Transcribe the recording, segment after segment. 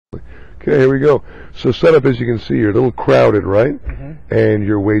Okay, here we go. So setup, as you can see, you're a little crowded, right? And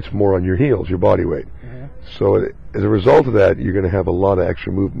your weight's more on your heels, your body weight. So as a result of that, you're going to have a lot of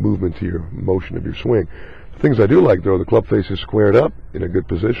extra movement to your motion of your swing. The things I do like, though, the club face is squared up in a good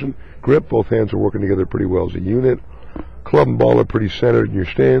position. Grip, both hands are working together pretty well as a unit. Club and ball are pretty centered in your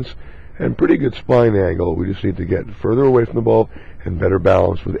stance. And pretty good spine angle. We just need to get further away from the ball and better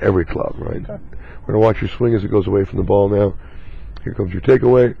balance with every club, right? We're going to watch your swing as it goes away from the ball now. Here comes your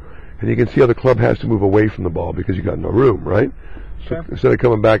takeaway. And you can see how the club has to move away from the ball because you got no room, right? So instead of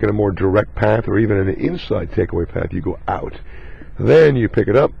coming back in a more direct path or even an inside takeaway path, you go out. Then you pick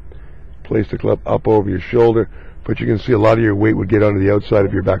it up, place the club up over your shoulder, but you can see a lot of your weight would get onto the outside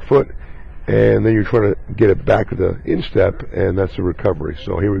of your back foot, and then you're trying to get it back to the instep, and that's the recovery.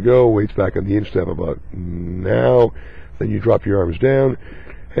 So here we go, weight's back on the instep about now. Then you drop your arms down,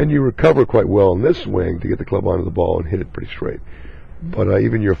 and you recover quite well in this swing to get the club onto the ball and hit it pretty straight. But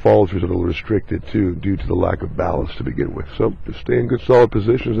even your follow-throughs are a little restricted, too, due to the lack of balance to begin with. So just stay in good, solid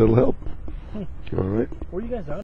positions. That'll help. All right. Where are you guys out?